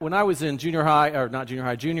When I was in junior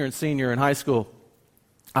and senior in high school,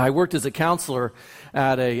 I worked as a counselor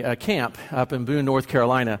at a camp up in Boone, North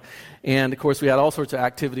Carolina. And, of course, we had all sorts of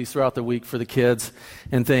activities throughout the week for the kids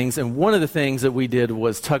and things. And one of the things that we did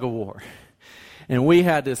was tug of war. And we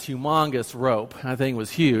had this humongous rope. I think it was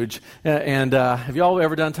huge. And have you all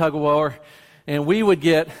ever done tug of war? And we would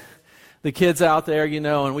get the kids out there,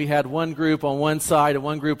 and we had one group on one side and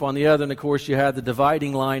one group on the other. And, of course, you had the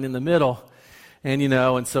dividing line in the middle.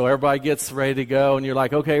 And so everybody gets ready to go, and you're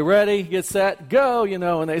like, okay, ready, get set, go,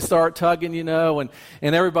 and they start tugging, and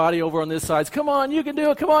everybody over on this side's, come on, you can do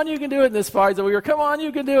it, and this side's over here, come on,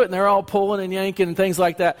 you can do it, and they're all pulling and yanking and things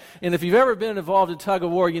like that. And if you've ever been involved in tug of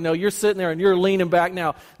war, you're sitting there and you're leaning back.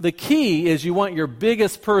 Now, the key is you want your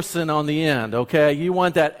biggest person on the end, okay? You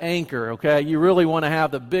want that anchor, okay? You really want to have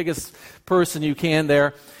the biggest person you can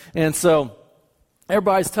there. And so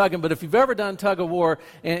everybody's tugging, but if you've ever done tug of war,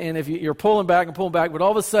 and if you're pulling back, but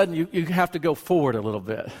all of a sudden you have to go forward a little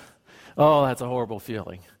bit. Oh, that's a horrible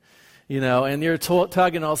feeling. And you're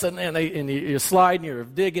tugging all of a sudden, and you're sliding, you're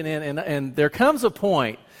digging in, and there comes a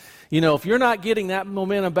point, if you're not getting that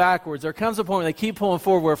momentum backwards, there comes a point where they keep pulling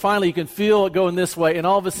forward where finally you can feel it going this way, and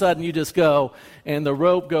all of a sudden you just go, and the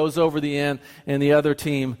rope goes over the end, and the other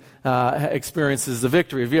team experiences the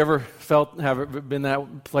victory. Have you ever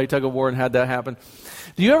play tug of war and had that happen?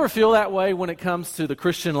 Do you ever feel that way when it comes to the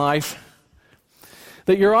Christian life?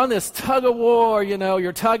 That you're on this tug of war,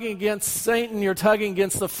 you're tugging against Satan, you're tugging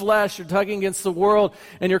against the flesh, you're tugging against the world,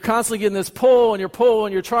 and you're constantly getting this pull, and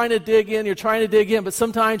you're trying to dig in, but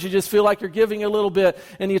sometimes you just feel like you're giving a little bit,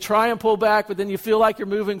 and you try and pull back, but then you feel like you're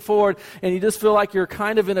moving forward, and you just feel like you're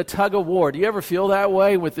kind of in a tug of war. Do you ever feel that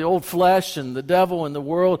way with the old flesh and the devil and the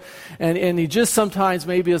world? And you just sometimes,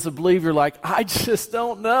 maybe as a believer, you're like, I just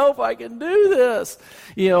don't know if I can do this.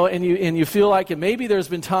 And you feel like, and maybe there's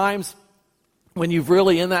been times when you've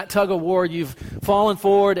really, in that tug of war, you've fallen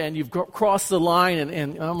forward and you've crossed the line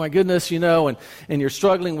and oh my goodness, and you're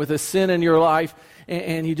struggling with a sin in your life,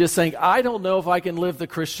 and you just think, I don't know if I can live the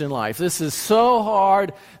Christian life. This is so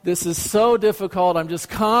hard. This is so difficult. I'm just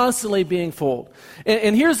constantly being fooled.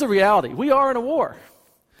 And here's the reality. We are in a war.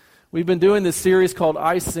 We've been doing this series called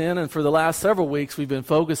iSin, and for the last several weeks, we've been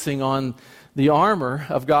focusing on the armor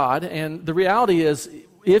of God. And the reality is,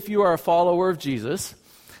 if you are a follower of Jesus,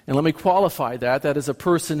 and let me qualify that. That is a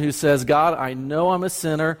person who says, God, I know I'm a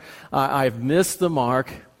sinner. I've missed the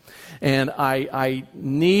mark. And I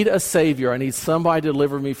need a Savior. I need somebody to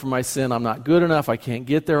deliver me from my sin. I'm not good enough. I can't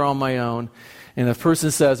get there on my own. And the person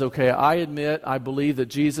says, okay, I believe that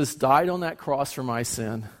Jesus died on that cross for my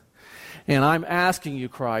sin. And I'm asking you,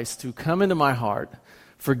 Christ, to come into my heart.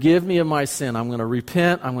 Forgive me of my sin. I'm going to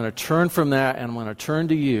repent. I'm going to turn from that. And I'm going to turn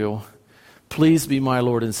to you. Please be my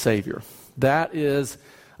Lord and Savior. That is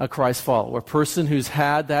a Christ follower, a person who's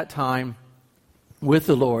had that time with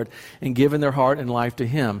the Lord and given their heart and life to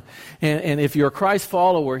Him. And if you're a Christ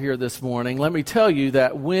follower here this morning, let me tell you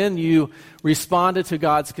that when you responded to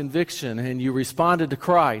God's conviction and you responded to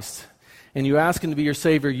Christ and you asked Him to be your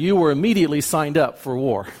Savior, you were immediately signed up for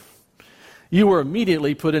war. You were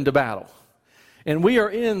immediately put into battle. And we are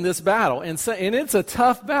in this battle, and it's a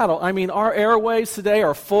tough battle. I mean, our airwaves today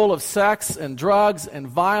are full of sex and drugs and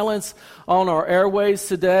violence on our airwaves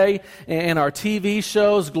today, and our TV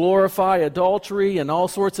shows glorify adultery and all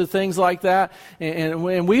sorts of things like that.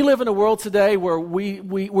 And we live in a world today where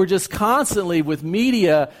we're just constantly with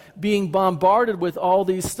media being bombarded with all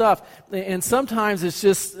these stuff. And sometimes it's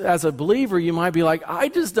just, as a believer, you might be like, I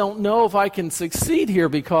just don't know if I can succeed here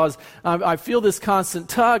because I feel this constant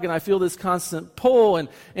tug and I feel this constant pull,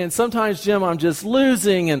 and sometimes, Jim, I'm just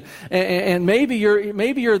losing, and maybe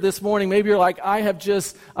you're this morning, maybe you're like, I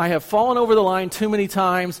have fallen over the line too many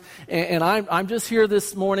times, and I'm just here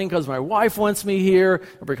this morning because my wife wants me here,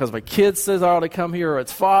 or because my kid says I ought to come here, or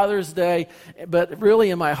it's Father's Day, but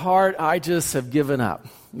really in my heart, I just have given up.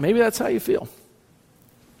 Maybe that's how you feel.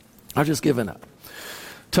 I've just given up.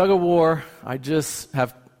 Tug of war, I just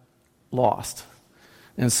have lost.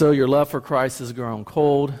 And so your love for Christ has grown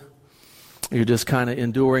cold. You're just kind of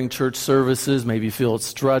enduring church services. Maybe you feel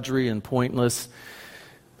it's drudgery and pointless.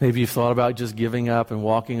 Maybe you've thought about just giving up and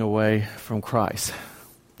walking away from Christ.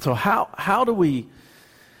 So how do we,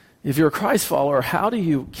 if you're a Christ follower, how do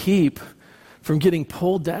you keep from getting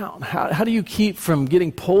pulled down? How do you keep from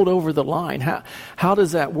getting pulled over the line? How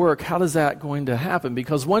does that work? How is that going to happen?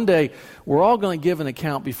 Because one day, we're all going to give an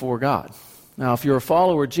account before God. Now, if you're a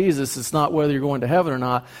follower of Jesus, it's not whether you're going to heaven or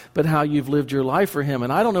not, but how you've lived your life for Him.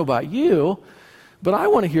 And I don't know about you, but I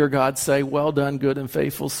want to hear God say, well done, good and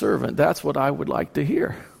faithful servant. That's what I would like to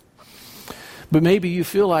hear. But maybe you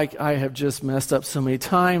feel like I have just messed up so many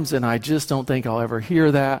times and I just don't think I'll ever hear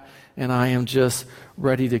that and I am just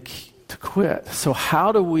ready to quit. So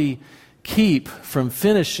how do we keep from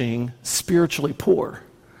finishing spiritually poor?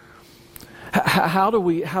 How do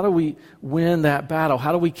we win that battle?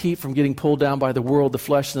 How do we keep from getting pulled down by the world, the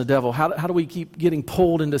flesh, and the devil? How do we keep getting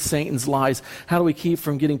pulled into Satan's lies? How do we keep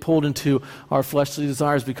from getting pulled into our fleshly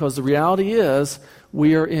desires? Because the reality is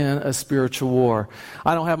we are in a spiritual war.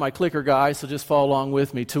 I don't have my clicker, guys, so just follow along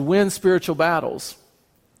with me. To win spiritual battles,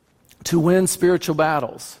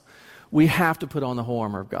 we have to put on the whole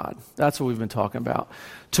armor of God. That's what we've been talking about.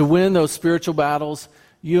 To win those spiritual battles,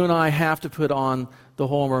 you and I have to put on the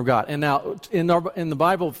whole armor of God. And now, in the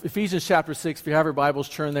Bible, Ephesians chapter 6, if you have your Bibles,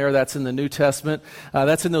 turn there. That's in the New Testament.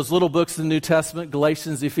 That's in those little books in the New Testament,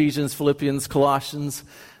 Galatians, Ephesians, Philippians, Colossians.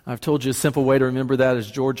 I've told you a simple way to remember that is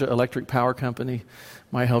Georgia Electric Power Company.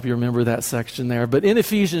 Might help you remember that section there. But in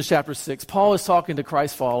Ephesians chapter 6, Paul is talking to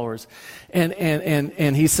Christ followers.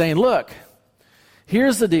 And he's saying, look,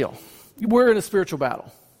 here's the deal. We're in a spiritual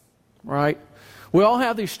battle, right? We all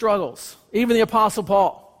have these struggles, even the Apostle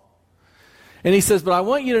Paul. And he says, but I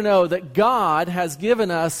want you to know that God has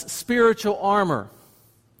given us spiritual armor.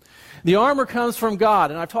 The armor comes from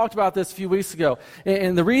God, and I talked about this a few weeks ago.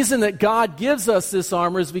 And the reason that God gives us this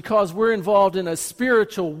armor is because we're involved in a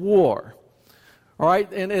spiritual war. All right?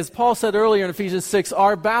 And as Paul said earlier in Ephesians 6,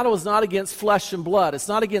 our battle is not against flesh and blood. It's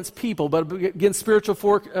not against people, but against spiritual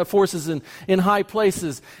forces in high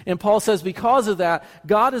places. And Paul says because of that,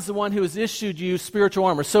 God is the one who has issued you spiritual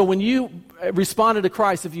armor. So when you responded to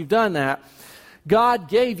Christ, if you've done that, God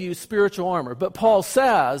gave you spiritual armor. But Paul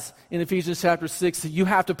says in Ephesians chapter 6 that you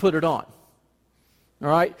have to put it on. All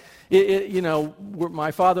right? My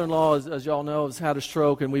father-in-law, as y'all know, has had a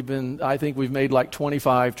stroke, and I think we've made like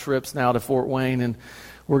 25 trips now to Fort Wayne, and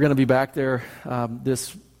we're going to be back there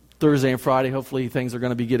this Thursday and Friday. Hopefully things are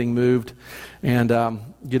going to be getting moved and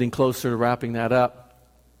getting closer to wrapping that up.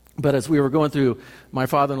 But as we were going through my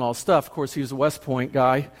father-in-law's stuff, of course, he was a West Point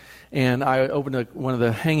guy, and I opened one of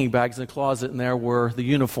the hanging bags in the closet, and there were the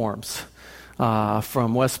uniforms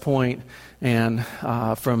from West Point and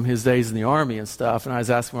from his days in the Army and stuff. And I was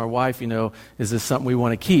asking my wife, is this something we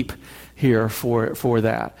want to keep here for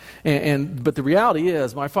that? But the reality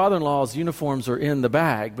is, my father-in-law's uniforms are in the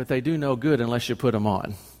bag, but they do no good unless you put them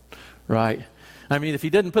on, right? I mean, if he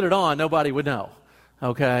didn't put it on, nobody would know,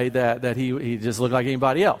 okay, that he just looked like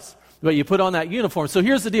anybody else. But you put on that uniform. So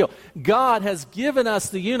here's the deal. God has given us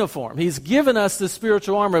the uniform. He's given us the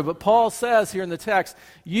spiritual armor. But Paul says here in the text,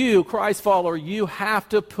 you, Christ follower, you have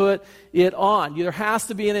to put it on. There has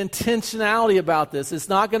to be an intentionality about this. It's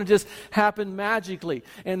not going to just happen magically.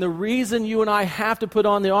 And the reason you and I have to put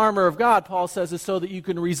on the armor of God, Paul says, is so that you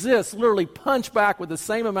can resist, literally punch back with the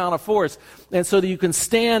same amount of force, and so that you can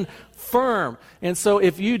stand firm. And so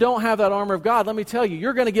if you don't have that armor of God, let me tell you,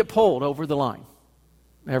 you're going to get pulled over the line.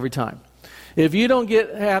 Every time. If you don't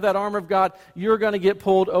have that armor of God, you're going to get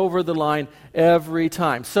pulled over the line every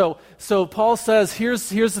time. So Paul says, here's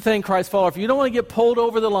the thing, Christ follower. If you don't want to get pulled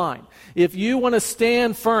over the line, if you want to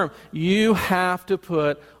stand firm, you have to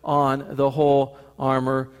put on the whole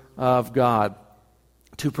armor of God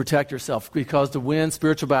to protect yourself, because to win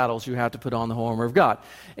spiritual battles, you have to put on the whole armor of God.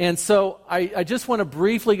 And so I just want to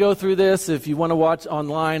briefly go through this. If you want to watch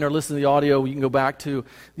online or listen to the audio, you can go back to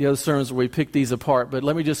the other sermons where we pick these apart. But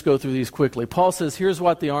let me just go through these quickly. Paul says, here's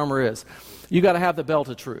what the armor is. You got to have the belt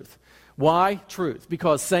of truth. Why truth?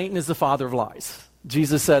 Because Satan is the father of lies.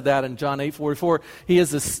 Jesus said that in John 8:44. He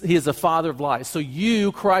is the father of lies. So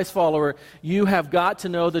you, Christ follower, you have got to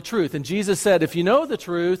know the truth. And Jesus said, if you know the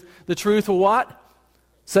truth will what?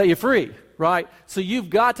 Set you free, right? So you've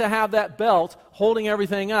got to have that belt holding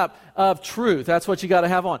everything up of truth. That's what you got to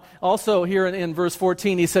have on. Also here in verse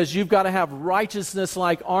 14, he says you've got to have righteousness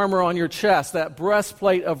like armor on your chest, that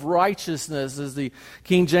breastplate of righteousness, as the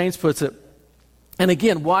King James puts it. And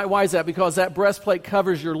again, why is that? Because that breastplate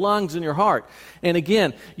covers your lungs and your heart. And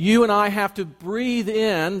again, you and I have to breathe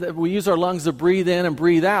in. We use our lungs to breathe in and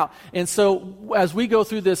breathe out. And so as we go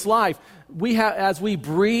through this life, as we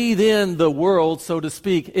breathe in the world, so to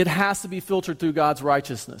speak, it has to be filtered through God's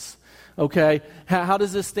righteousness. Okay? How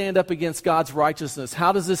does this stand up against God's righteousness?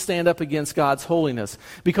 How does this stand up against God's holiness?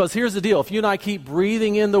 Because here's the deal. If you and I keep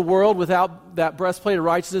breathing in the world without that breastplate of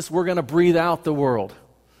righteousness, we're going to breathe out the world.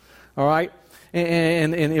 All right?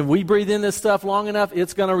 And if we breathe in this stuff long enough,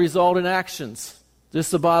 it's going to result in actions.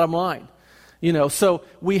 Just the bottom line. So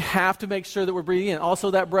we have to make sure that we're breathing in.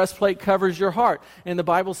 Also, that breastplate covers your heart. And the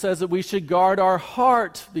Bible says that we should guard our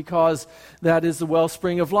heart because that is the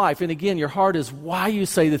wellspring of life. And again, your heart is why you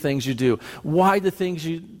say the things you do, why the things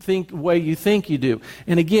you think, way you think you do.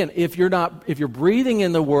 And again, if you're breathing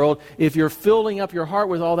in the world, if you're filling up your heart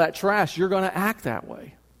with all that trash, you're going to act that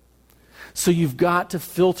way. So you've got to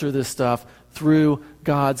filter this stuff through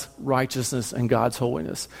God's righteousness and God's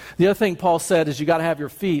holiness. The other thing Paul said is you got to have your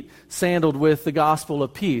feet sandaled with the gospel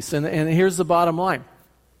of peace. And here's the bottom line.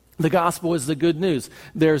 The gospel is the good news.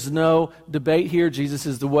 There's no debate here. Jesus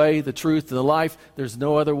is the way, the truth, and the life. There's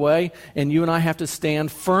no other way. And you and I have to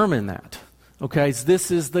stand firm in that. Okay?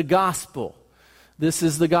 This is the gospel. This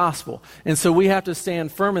is the gospel. And so we have to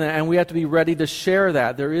stand firm in that, and we have to be ready to share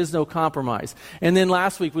that. There is no compromise. And then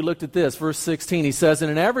last week we looked at this, verse 16. He says,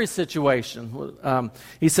 and in every situation,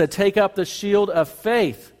 he said, take up the shield of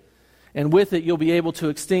faith, and with it you'll be able to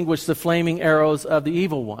extinguish the flaming arrows of the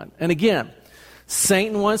evil one. And again,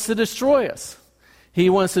 Satan wants to destroy us. He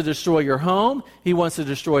wants to destroy your home. He wants to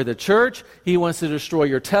destroy the church. He wants to destroy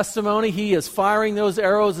your testimony. He is firing those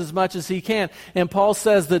arrows as much as he can. And Paul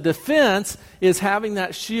says the defense is having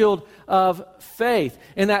that shield of faith.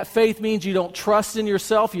 And that faith means you don't trust in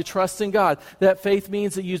yourself, you trust in God. That faith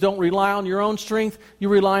means that you don't rely on your own strength, you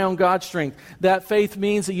rely on God's strength. That faith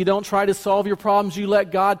means that you don't try to solve your problems, you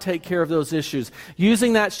let God take care of those issues.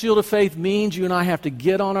 Using that shield of faith means you and I have to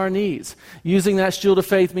get on our knees. Using that shield of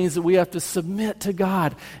faith means that we have to submit to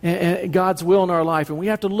God and God's will in our life. And we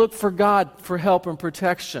have to look for God for help and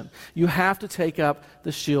protection. You have to take up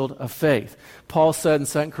the shield of faith. Paul said in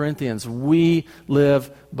 2 Corinthians, we live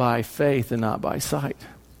by faith and not by sight.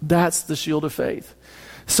 That's the shield of faith.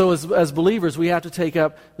 So as believers, we have to take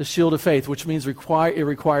up the shield of faith, which means it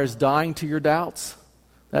requires dying to your doubts.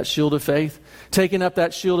 That shield of faith. Taking up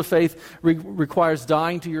that shield of faith requires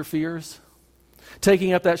dying to your fears.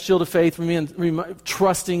 Taking up that shield of faith means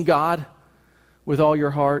trusting God with all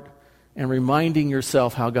your heart and reminding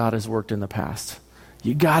yourself how God has worked in the past.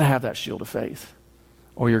 You got to have that shield of faith,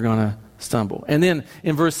 or you're going to stumble. And then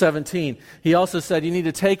in verse 17, he also said you need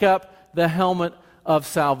to take up the helmet of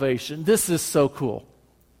salvation. This is so cool.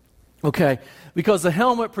 Okay, because the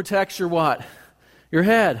helmet protects your what? Your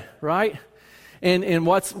head, right? And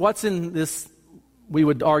what's in this, we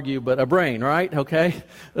would argue, but a brain, right? Okay?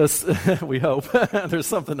 We hope. There's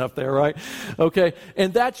something up there, right? Okay,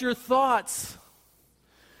 and that's your thoughts.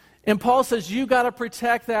 And Paul says you got to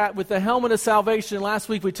protect that with the helmet of salvation. Last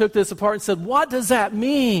week we took this apart and said, what does that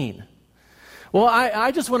mean? Well,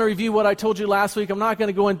 I just want to review what I told you last week. I'm not going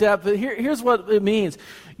to go in depth, but here's what it means.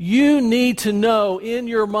 You need to know in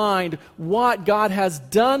your mind what God has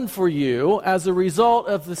done for you as a result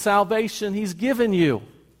of the salvation He's given you.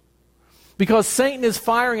 Because Satan is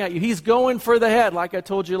firing at you. He's going for the head, like I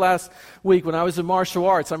told you last week when I was in martial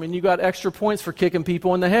arts. I mean, you got extra points for kicking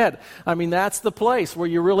people in the head. I mean, that's the place where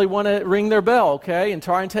you really want to ring their bell, okay, and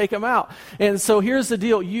try and take them out. And so here's the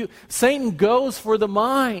deal. Satan goes for the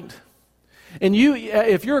mind. And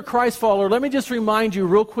if you're a Christ follower, let me just remind you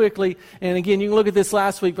real quickly, and again, you can look at this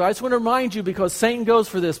last week, but I just want to remind you because Satan goes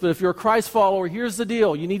for this, but if you're a Christ follower, here's the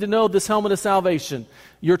deal. You need to know this helmet of salvation.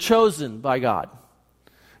 You're chosen by God.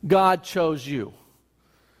 God chose you.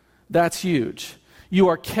 That's huge. You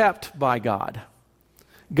are kept by God.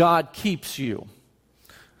 God keeps you.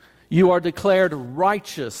 You are declared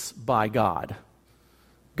righteous by God.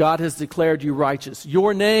 God has declared you righteous.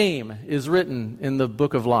 Your name is written in the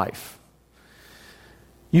book of life.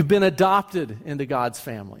 You've been adopted into God's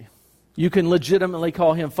family. You can legitimately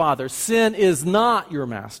call Him Father. Sin is not your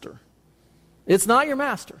master. It's not your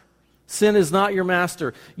master. Sin is not your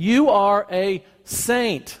master. You are a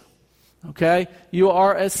saint. Okay? You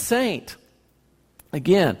are a saint.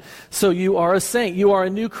 Again, so you are a saint. You are a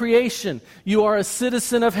new creation. You are a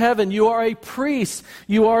citizen of heaven. You are a priest.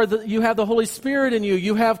 You have the Holy Spirit in you.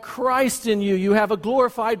 You have Christ in you. You have a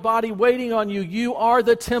glorified body waiting on you. You are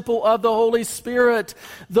the temple of the Holy Spirit.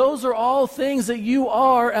 Those are all things that you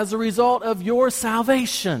are as a result of your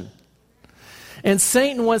salvation. And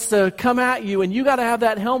Satan wants to come at you, and you got to have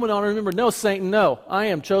that helmet on. Remember, no, Satan, no, I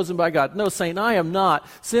am chosen by God. No, Satan, I am not.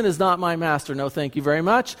 Sin is not my master. No, thank you very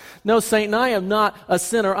much. No, Satan, I am not a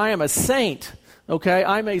sinner. I am a saint. Okay,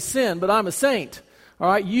 I may sin, but I'm a saint. All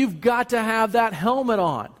right, you've got to have that helmet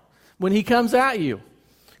on when he comes at you,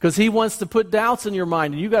 because he wants to put doubts in your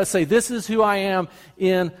mind, and you got to say, this is who I am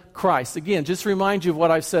in Christ. Again, just remind you of what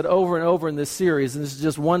I've said over and over in this series, and this is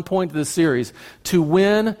just one point of this series. To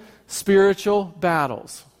win spiritual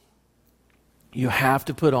battles, you have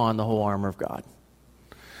to put on the whole armor of God.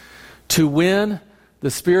 To win the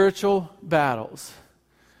spiritual battles,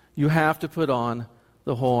 you have to put on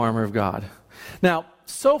the whole armor of God. Now,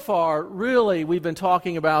 so far, really, we've been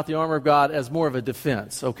talking about the armor of God as more of a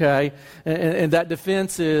defense, okay? And that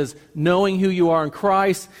defense is knowing who you are in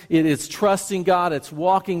Christ. It is trusting God. It's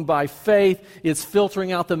walking by faith. It's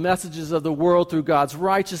filtering out the messages of the world through God's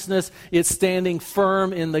righteousness. It's standing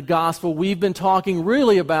firm in the gospel. We've been talking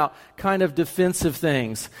really about kind of defensive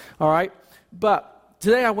things, all right? But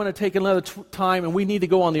today I want to take another time, and we need to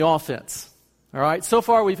go on the offense. All right, so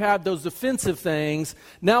far we've had those defensive things.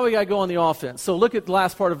 Now we got to go on the offense. So look at the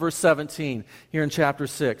last part of verse 17 here in chapter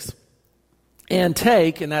 6. And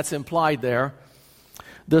take, and that's implied there,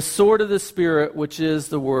 the sword of the Spirit, which is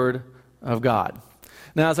the word of God.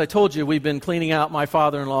 Now, as I told you, we've been cleaning out my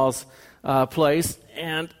father-in-law's place,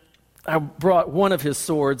 and I brought one of his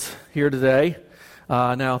swords here today.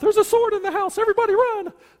 Now, there's a sword in the house. Everybody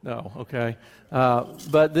run. No, okay.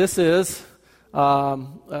 But this is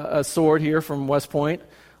a sword here from West Point,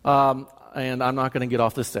 and I'm not going to get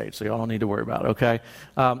off the stage, so y'all don't need to worry about it, okay?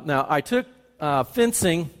 Now, I took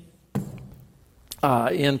fencing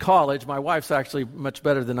in college. My wife's actually much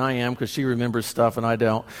better than I am because she remembers stuff and I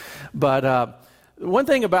don't. But one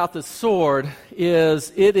thing about the sword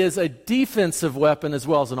is it is a defensive weapon as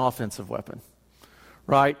well as an offensive weapon,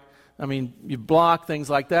 right? I mean, you block things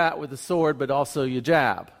like that with the sword, but also you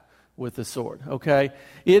jab with the sword, okay?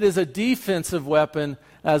 It is a defensive weapon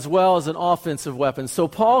as well as an offensive weapon. So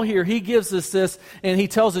Paul here, he gives us this, and he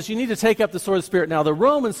tells us you need to take up the sword of the Spirit. Now, the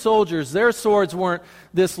Roman soldiers, their swords weren't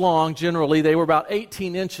this long generally. They were about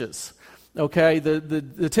 18 inches, okay?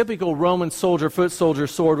 The typical Roman soldier, foot soldier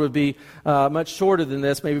sword would be much shorter than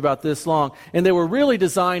this, maybe about this long. And they were really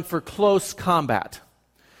designed for close combat.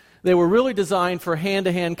 They were really designed for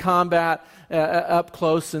hand-to-hand combat, up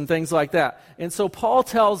close and things like that. And so Paul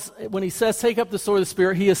tells, when he says take up the sword of the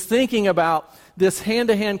Spirit, he is thinking about this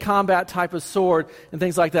hand-to-hand combat type of sword and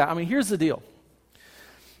things like that. I mean, here's the deal.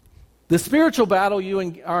 The spiritual battle you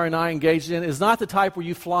and I engaged in is not the type where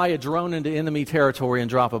you fly a drone into enemy territory and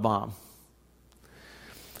drop a bomb.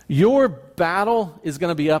 Your battle is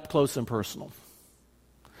going to be up close and personal.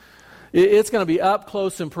 It's going to be up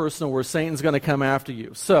close and personal where Satan's going to come after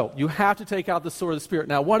you. So you have to take out the sword of the Spirit.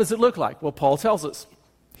 Now, what does it look like? Well, Paul tells us.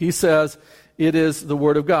 He says it is the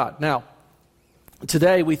Word of God. Now,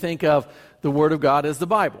 today we think of the Word of God as the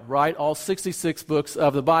Bible, right? All 66 books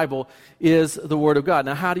of the Bible is the Word of God.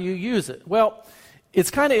 Now, how do you use it? Well,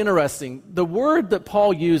 it's kind of interesting. The word that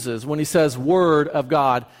Paul uses when he says Word of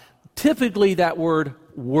God, typically that word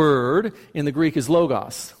in the Greek is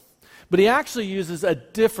logos. But he actually uses a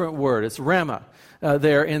different word. It's rhema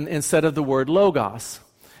there instead of the word logos.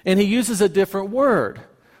 And he uses a different word.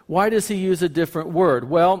 Why does he use a different word?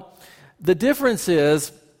 Well, the difference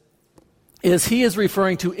is he is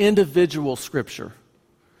referring to individual scripture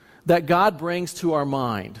that God brings to our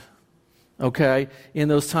mind, okay, in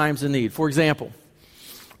those times of need. For example,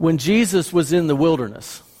 when Jesus was in the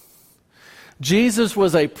wilderness, Jesus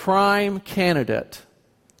was a prime candidate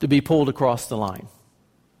to be pulled across the line.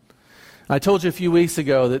 I told you a few weeks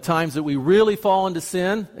ago that times that we really fall into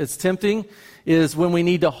sin, it's tempting, is when we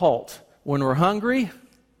need to halt. When we're hungry,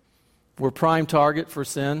 we're prime target for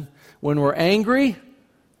sin. When we're angry,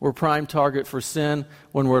 we're prime target for sin.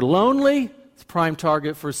 When we're lonely, it's prime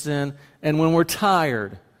target for sin. And when we're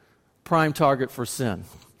tired, prime target for sin.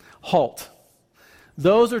 Halt.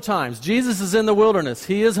 Those are times. Jesus is in the wilderness.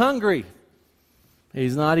 He is hungry.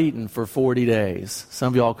 He's not eaten for 40 days.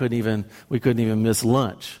 Some of y'all couldn't even miss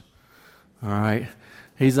lunch. All right?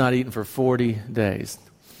 He's not eaten for 40 days.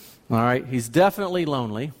 All right? He's definitely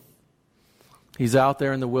lonely. He's out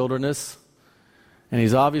there in the wilderness, and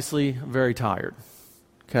he's obviously very tired.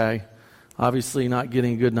 Okay? Obviously not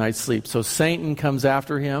getting a good night's sleep. So Satan comes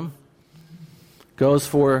after him, goes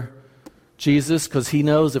for Jesus, because he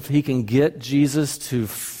knows if he can get Jesus to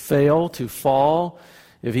fail, to fall,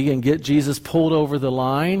 if he can get Jesus pulled over the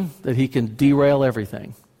line, that he can derail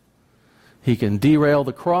everything. He can derail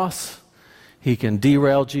the cross. He can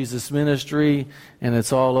derail Jesus' ministry, and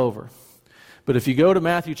it's all over. But if you go to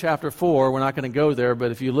Matthew chapter 4, we're not going to go there,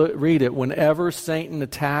 but if you read it, whenever Satan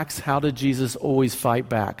attacks, how did Jesus always fight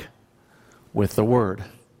back? With the Word.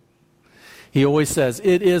 He always says,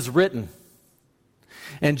 "It is written."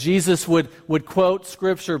 And Jesus would quote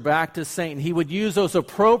Scripture back to Satan. He would use those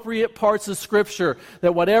appropriate parts of Scripture,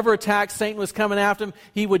 that whatever attack Satan was coming after him,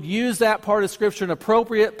 he would use that part of Scripture, an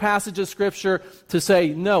appropriate passage of Scripture, to say,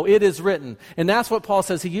 no, it is written. And that's what Paul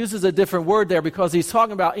says. He uses a different word there because he's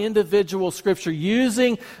talking about individual Scripture,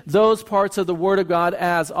 using those parts of the Word of God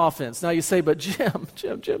as offense. Now you say, but Jim,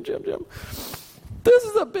 this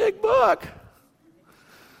is a big book.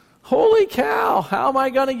 holy cow, how am I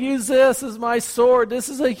going to use this as my sword? This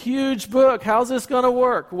is a huge book. How's this going to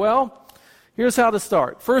work? Well, here's how to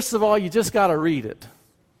start. First of all, you just got to read it.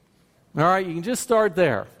 All right, you can just start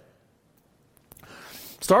there.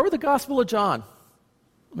 Start with the Gospel of John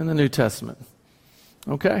in the New Testament.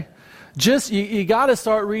 Okay? Just, you got to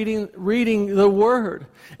start reading the Word.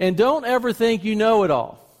 And don't ever think you know it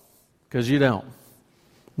all, because you don't.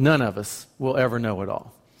 None of us will ever know it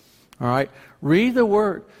all. All right? Read the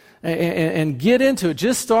Word and get into it.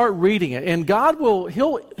 Just start reading it. And God will,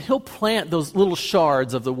 He'll plant those little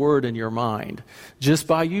shards of the Word in your mind just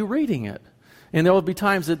by you reading it. And there will be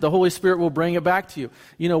times that the Holy Spirit will bring it back to you.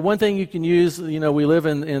 You know, one thing you can use, you know, we live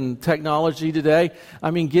in technology today.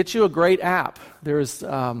 I mean, get you a great app. There's,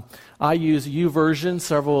 I use YouVersion.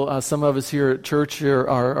 Some of us here at church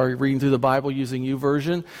are reading through the Bible using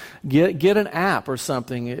YouVersion. Get an app or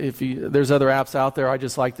something. There's other apps out there. I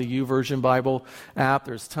just like the YouVersion Bible app.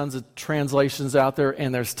 There's tons of translations out there,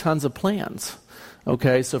 and there's tons of plans.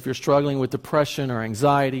 Okay, so if you're struggling with depression or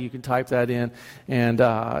anxiety, you can type that in, and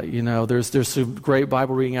you know, there's some great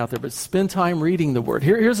Bible reading out there. But spend time reading the Word.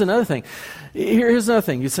 Here's another thing. Here's another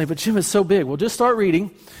thing. You say, but Jim, it's so big. Well, just start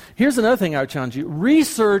reading. Here's another thing I would challenge you: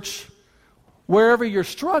 research wherever you're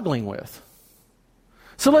struggling with.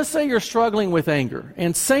 So let's say you're struggling with anger,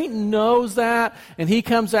 and Satan knows that, and he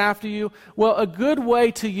comes after you. Well, a good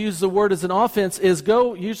way to use the Word as an offense is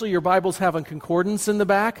usually your Bibles have a concordance in the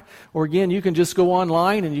back, or again, you can just go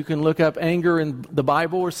online and you can look up anger in the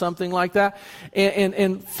Bible or something like that,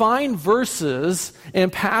 and find verses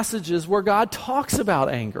and passages where God talks about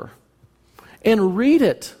anger, and read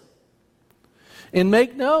it, and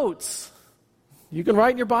make notes. You can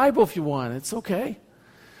write in your Bible if you want. It's okay.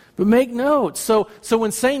 But make notes. So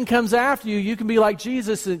when Satan comes after you, you can be like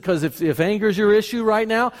Jesus, because if anger is your issue right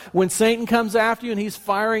now, when Satan comes after you and he's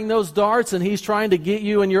firing those darts and he's trying to get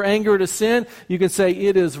you in your anger to sin, you can say,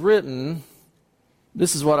 it is written.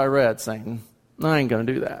 This is what I read, Satan. I ain't going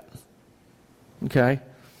to do that. Okay?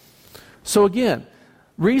 So again,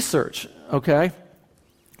 research, okay?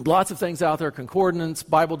 Lots of things out there. Concordance,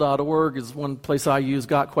 Bible.org is one place I use.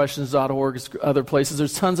 GotQuestions.org is other places.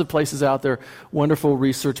 There's tons of places out there, wonderful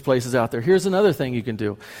research places out there. Here's another thing you can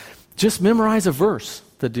do. Just memorize a verse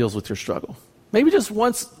that deals with your struggle. Maybe just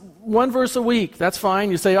one verse a week. That's fine.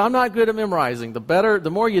 You say, I'm not good at memorizing. The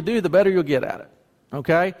more you do, the better you'll get at it.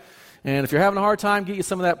 Okay? And if you're having a hard time, get you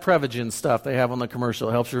some of that Prevagen stuff they have on the commercial.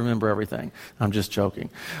 It helps you remember everything. I'm just joking.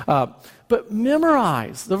 But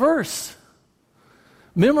memorize the verse.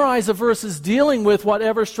 Memorize the verses dealing with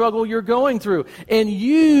whatever struggle you're going through, and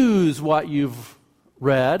use what you've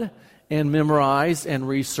read and memorized and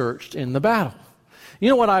researched in the battle. You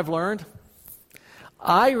know what I've learned?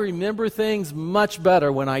 I remember things much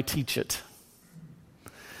better when I teach it.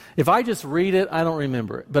 If I just read it, I don't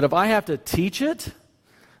remember it. But if I have to teach it,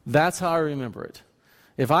 that's how I remember it.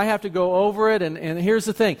 If I have to go over it, and here's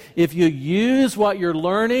the thing, if you use what you're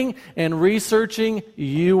learning and researching,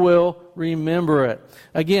 you will remember it.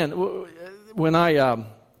 Again, one of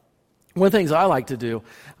the things I like to do,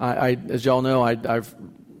 I as y'all know, I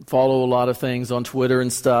follow a lot of things on Twitter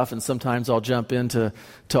and stuff, and sometimes I'll jump into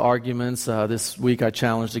arguments. This week I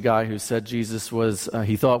challenged a guy who said Jesus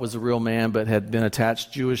he thought was a real man, but had been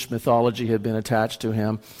attached, Jewish mythology had been attached to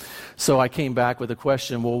him. So I came back with a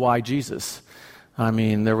question, well, why Jesus? I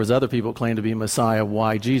mean, there was other people claimed to be Messiah.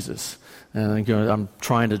 Why Jesus? And I'm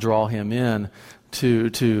trying to draw him in to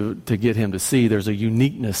get him to see there's a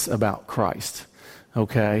uniqueness about Christ.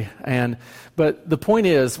 Okay? But the point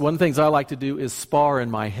is, one of the things I like to do is spar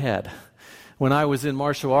in my head. When I was in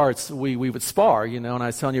martial arts, we would spar, and I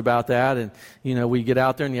was telling you about that, and, we get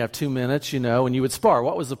out there and you have 2 minutes, and you would spar.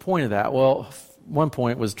 What was the point of that? Well, one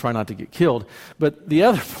point was try not to get killed, but the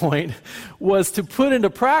other point was to put into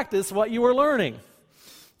practice what you were learning.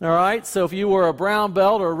 All right? So if you were a brown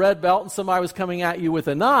belt or a red belt and somebody was coming at you with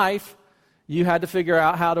a knife, you had to figure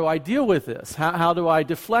out, how do I deal with this? How do I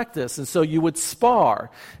deflect this? And so you would spar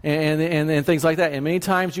and things like that. And many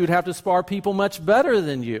times you would have to spar people much better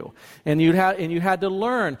than you. And you had to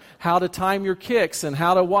learn how to time your kicks and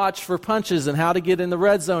how to watch for punches and how to get in the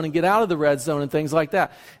red zone and get out of the red zone and things like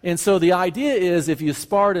that. And so the idea is, if you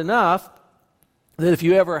sparred enough, that if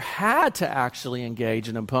you ever had to actually engage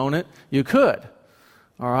an opponent, you could.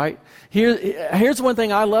 All right? Here's one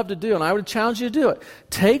thing I love to do, and I would challenge you to do it.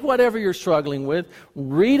 Take whatever you're struggling with,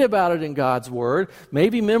 read about it in God's Word,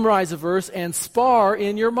 maybe memorize a verse, and spar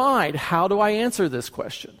in your mind. How do I answer this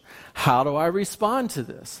question? How do I respond to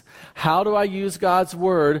this? How do I use God's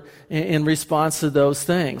Word in response to those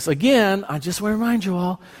things? Again, I just want to remind you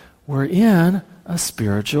all, we're in a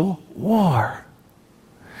spiritual war.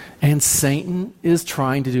 And Satan is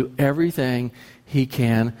trying to do everything he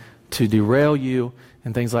can to derail you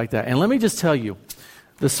and things like that. And let me just tell you,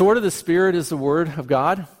 the sword of the Spirit is the Word of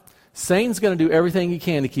God. Satan's going to do everything he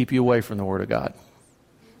can to keep you away from the Word of God.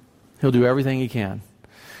 He'll do everything he can.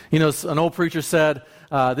 You know, an old preacher said,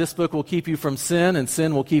 this book will keep you from sin, and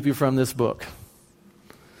sin will keep you from this book.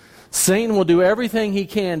 Satan will do everything he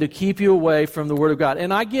can to keep you away from the Word of God.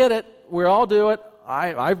 And I get it. We all do it.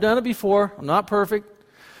 I've done it before. I'm not perfect.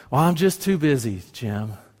 Well, I'm just too busy,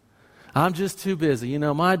 Jim. I'm just too busy. You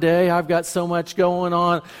know, my day, I've got so much going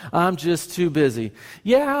on. I'm just too busy.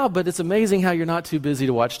 Yeah, but it's amazing how you're not too busy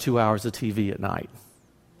to watch 2 hours of TV at night.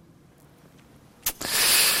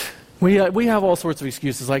 We have all sorts of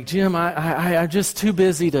excuses like, Jim, I'm just too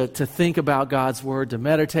busy to think about God's Word, to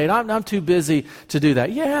meditate. I'm too busy to do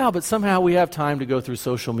that. Yeah, but somehow we have time to go through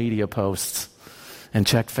social media posts and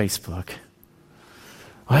check Facebook.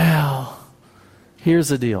 Well, here's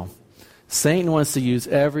the deal. Satan wants to use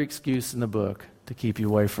every excuse in the book to keep you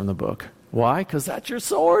away from the book. Why? Because that's your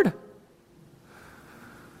sword.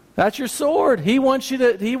 That's your sword. He wants you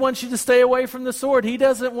to stay away from the sword. He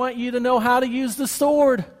doesn't want you to know how to use the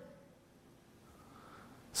sword.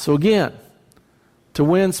 So again, to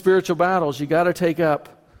win spiritual battles, you got to take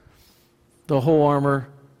up the whole armor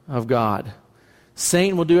of God.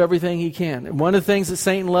 Satan will do everything he can. And one of the things that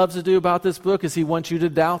Satan loves to do about this book is he wants you to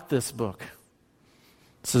doubt this book.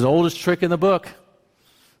 It's his oldest trick in the book.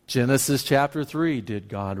 Genesis chapter 3. Did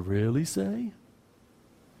God really say?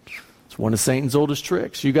 It's one of Satan's oldest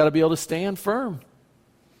tricks. You got to be able to stand firm.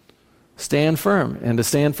 Stand firm. And to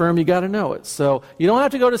stand firm, you got to know it. So you don't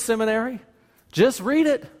have to go to seminary. Just read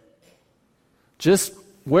it. Just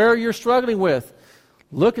where you're struggling with.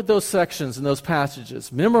 Look at those sections and those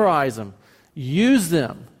passages. Memorize them. Use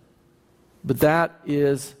them. But that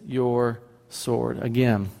is your sword.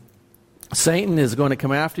 Again, Satan is going to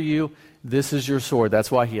come after you. This is your sword. That's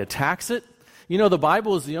why he attacks it. You know, the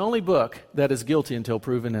Bible is the only book that is guilty until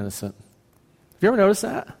proven innocent. Have you ever noticed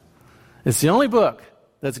that? It's the only book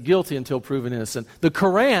that's guilty until proven innocent. The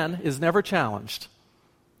Quran is never challenged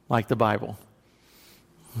like the Bible.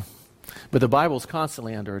 But the Bible is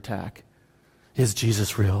constantly under attack. Is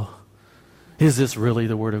Jesus real? Is this really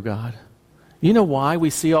the Word of God? You know why we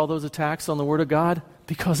see all those attacks on the Word of God?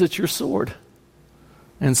 Because it's your sword.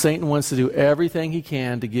 And Satan wants to do everything he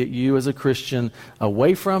can to get you as a Christian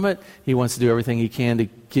away from it. He wants to do everything he can to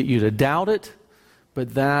get you to doubt it.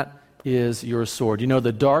 But that is your sword. You know,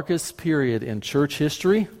 the darkest period in church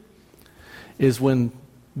history is when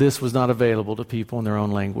this was not available to people in their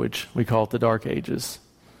own language. We call it the Dark Ages.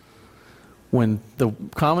 When the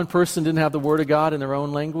common person didn't have the Word of God in their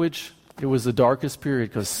own language, it was the darkest period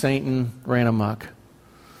because Satan ran amok.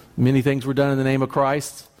 Many things were done in the name of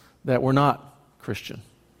Christ that were not Christian.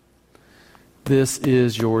 This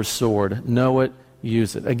is your sword. Know it,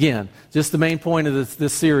 use it. Again, just the main point of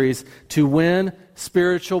this series, to win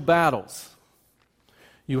spiritual battles,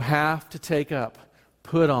 you have to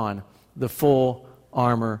put on the full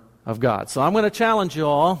armor of God. So I'm going to challenge you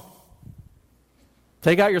all.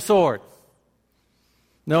 Take out your sword.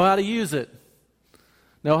 Know how to use it.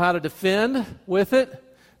 Know how to defend with it.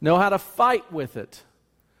 Know how to fight with it.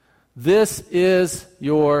 This is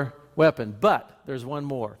your weapon. But there's one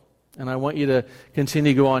more. And I want you to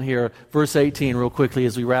continue to go on here. Verse 18 real quickly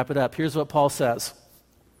as we wrap it up. Here's what Paul says.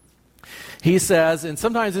 He says, and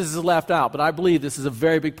sometimes this is left out, but I believe this is a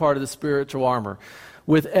very big part of the spiritual armor.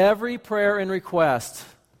 With every prayer and request,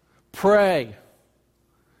 pray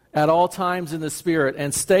at all times in the Spirit,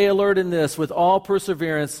 and stay alert in this with all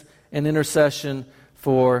perseverance and intercession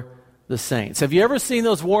for the saints. Have you ever seen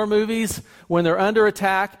those war movies when they're under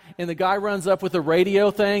attack and the guy runs up with a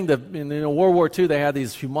radio thing? In World War II, they had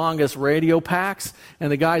these humongous radio packs,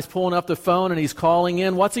 and the guy's pulling up the phone and he's calling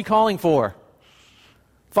in. What's he calling for?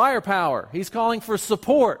 Firepower. He's calling for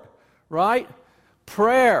support, right?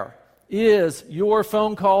 Prayer is your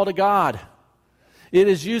phone call to God. It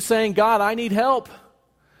is you saying, God, I need help.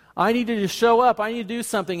 I need you to show up. I need to do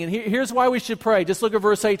something. And here's why we should pray. Just look at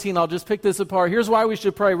verse 18. I'll just pick this apart. Here's why we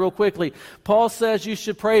should pray real quickly. Paul says you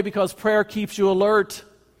should pray because prayer keeps you alert.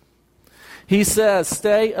 He says,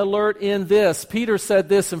 stay alert in this. Peter said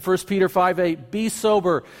this in 1 Peter 5:8. Be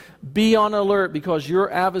sober, be on alert, because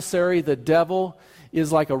your adversary, the devil,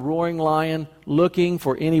 is like a roaring lion looking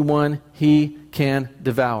for anyone he can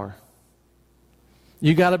devour.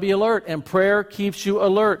 You got to be alert, and prayer keeps you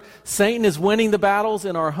alert. Satan is winning the battles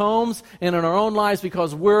in our homes and in our own lives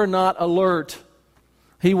because we're not alert.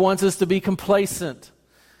 He wants us to be complacent.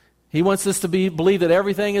 He wants us to believe that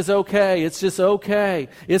everything is okay. It's just okay.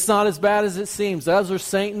 It's not as bad as it seems. Those are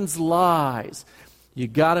Satan's lies. You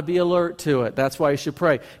got to be alert to it. That's why you should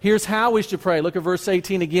pray. Here's how we should pray. Look at verse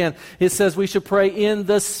 18 again. It says we should pray in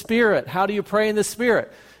the Spirit. How do you pray in the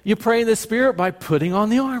Spirit? You pray in the Spirit by putting on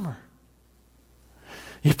the armor.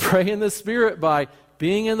 You pray in the Spirit by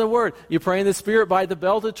being in the Word. You pray in the Spirit by the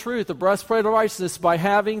belt of truth, the breastplate of righteousness, by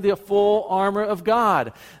having the full armor of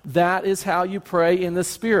God. That is how you pray in the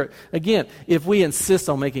Spirit. Again, if we insist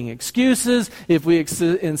on making excuses, if we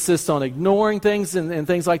insist on ignoring things and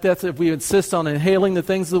things like that, if we insist on inhaling the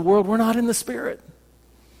things of the world, we're not in the Spirit.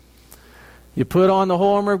 You put on the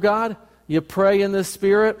whole armor of God. You pray in the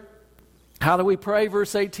Spirit. How do we pray?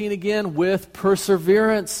 Verse 18 again, with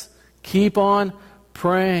perseverance. Keep on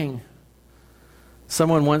praying.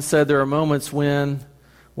 Someone once said there are moments when,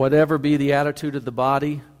 whatever be the attitude of the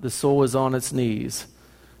body, the soul is on its knees.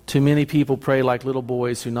 Too many people pray like little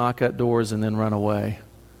boys who knock at doors and then run away.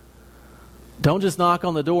 Don't just knock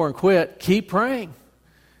on the door and quit. Keep praying.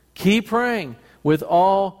 Keep praying with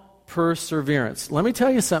all perseverance. Let me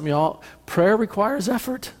tell you something, y'all. Prayer requires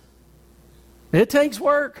effort. It takes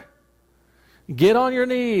work. Get on your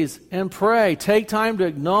knees and pray. Take time to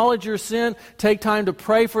acknowledge your sin. Take time to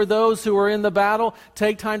pray for those who are in the battle.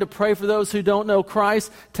 Take time to pray for those who don't know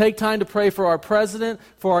Christ. Take time to pray for our president,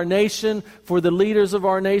 for our nation, for the leaders of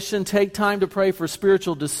our nation. Take time to pray for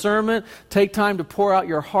spiritual discernment. Take time to pour out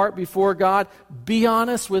your heart before God. Be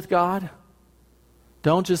honest with God.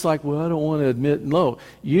 Don't just like, well, I don't want to admit. No,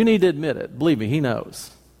 you need to admit it. Believe me, He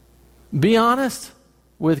knows. Be honest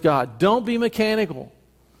with God. Don't be mechanical.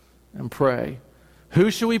 And pray.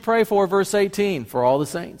 Who should we pray for? Verse 18, for all the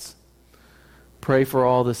saints. Pray for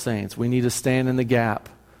all the saints. We need to stand in the gap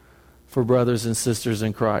for brothers and sisters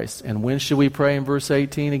in Christ. And when should we pray in verse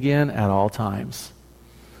 18 again? At all times.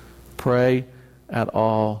 Pray at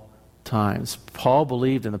all times. Paul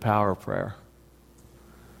believed in the power of prayer.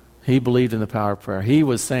 He believed in the power of prayer. He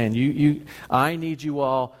was saying, I need you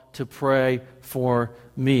all to pray for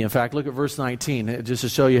me. In fact, look at verse 19, just to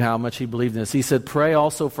show you how much he believed in this. He said, pray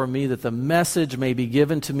also for me that the message may be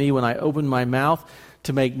given to me when I open my mouth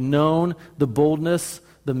to make known the boldness,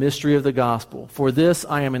 the mystery of the gospel. For this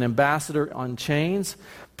I am an ambassador on chains.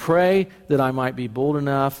 Pray that I might be bold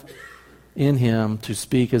enough in him to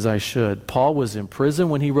speak as I should. Paul was in prison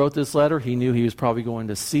when he wrote this letter. He knew he was probably going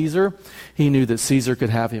to Caesar. He knew that Caesar could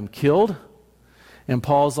have him killed. And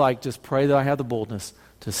Paul's like, just pray that I have the boldness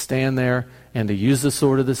to stand there and to use the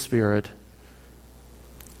sword of the Spirit.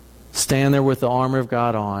 Stand there with the armor of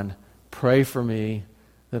God on. Pray for me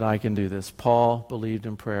that I can do this. Paul believed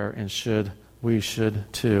in prayer, and we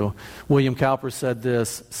should too. William Cowper said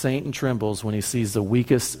this, Satan trembles when he sees the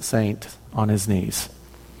weakest saint on his knees.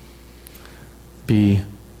 Be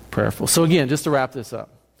prayerful. So again, just to wrap this up.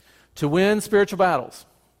 To win spiritual battles,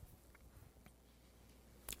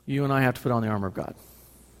 you and I have to put on the armor of God.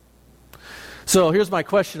 So here's my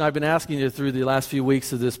question I've been asking you through the last few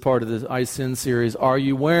weeks of this part of the iSin series. Are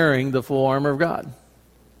you wearing the full armor of God?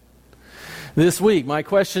 This week, my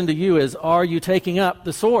question to you is, are you taking up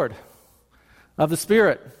the sword of the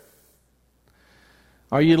Spirit?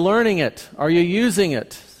 Are you learning it? Are you using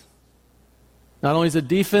it? Not only is it a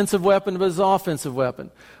defensive weapon, but it's an offensive weapon.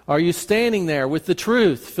 Are you standing there with the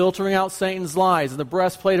truth, filtering out Satan's lies and the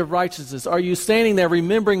breastplate of righteousness? Are you standing there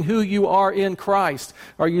remembering who you are in Christ?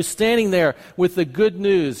 Are you standing there with the good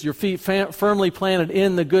news, your feet firmly planted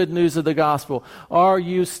in the good news of the gospel? Are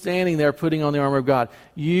you standing there putting on the armor of God?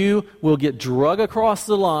 You will get drug across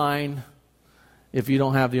the line if you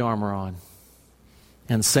don't have the armor on.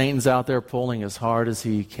 And Satan's out there pulling as hard as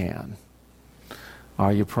he can.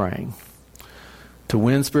 Are you praying? To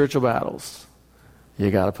win spiritual battles, you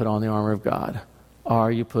got to put on the armor of God. Are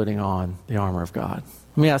you putting on the armor of God?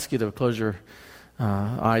 Let me ask you to close your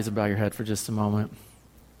eyes and bow your head for just a moment.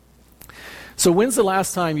 So when's the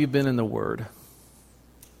last time you've been in the Word?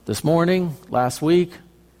 This morning? Last week?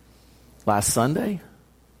 Last Sunday?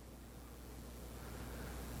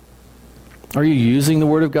 Are you using the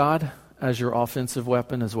Word of God as your offensive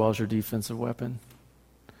weapon as well as your defensive weapon?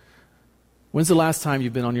 When's the last time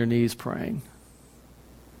you've been on your knees praying?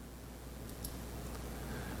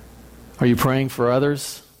 Are you praying for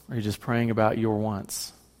others? Or are you just praying about your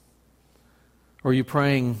wants? Or are you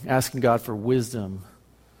praying, asking God for wisdom,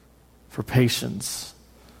 for patience,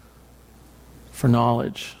 for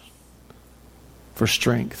knowledge, for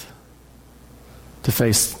strength to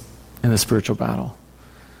face in the spiritual battle?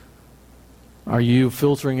 Are you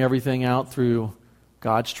filtering everything out through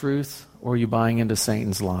God's truth, or are you buying into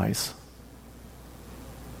Satan's lies?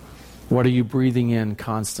 What are you breathing in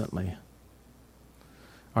constantly?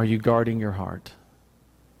 Are you guarding your heart?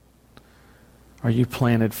 Are you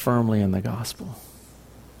planted firmly in the gospel?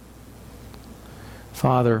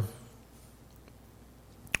 Father,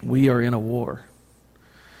 We are in a war.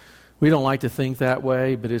 We don't like to think that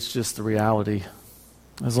way, but it's just the reality.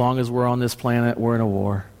 As long as we're on this planet, we're in a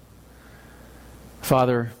war.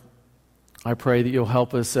 Father, I pray that you'll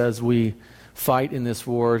help us as we fight in this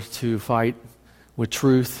war to fight with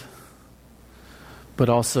truth, but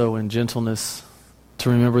also in gentleness, to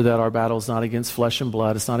remember that our battle is not against flesh and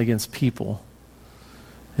blood, it's not against people,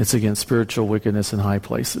 it's against spiritual wickedness in high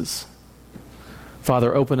places.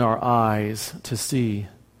 Father, open our eyes to see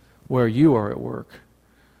where you are at work,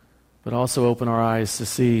 but also open our eyes to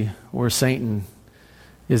see where Satan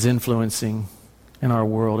is influencing in our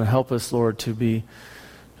world, and help us, Lord, to be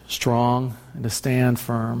strong and to stand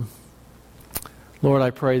firm. Lord,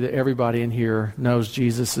 I pray that everybody in here knows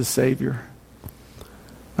Jesus as Savior.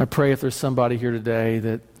 I pray if there's somebody here today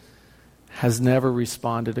that has never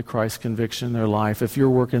responded to Christ's conviction in their life, if you're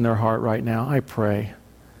working in their heart right now, I pray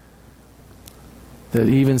that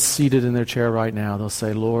even seated in their chair right now, they'll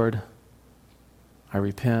say, Lord, I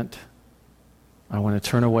repent. I want to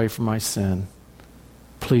turn away from my sin.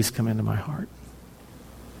 Please come into my heart.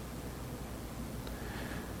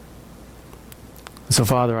 So,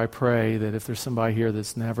 Father, I pray that if there's somebody here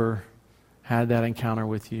that's never had that encounter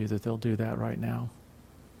with you, that they'll do that right now.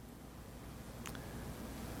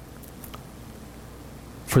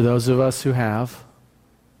 For those of us who have,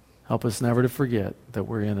 help us never to forget that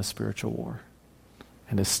we're in a spiritual war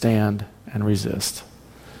and to stand and resist.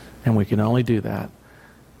 And we can only do that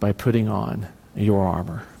by putting on your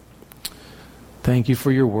armor. Thank you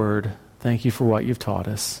for your word. Thank you for what you've taught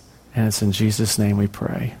us. And it's in Jesus' name we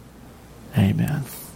pray. Amen.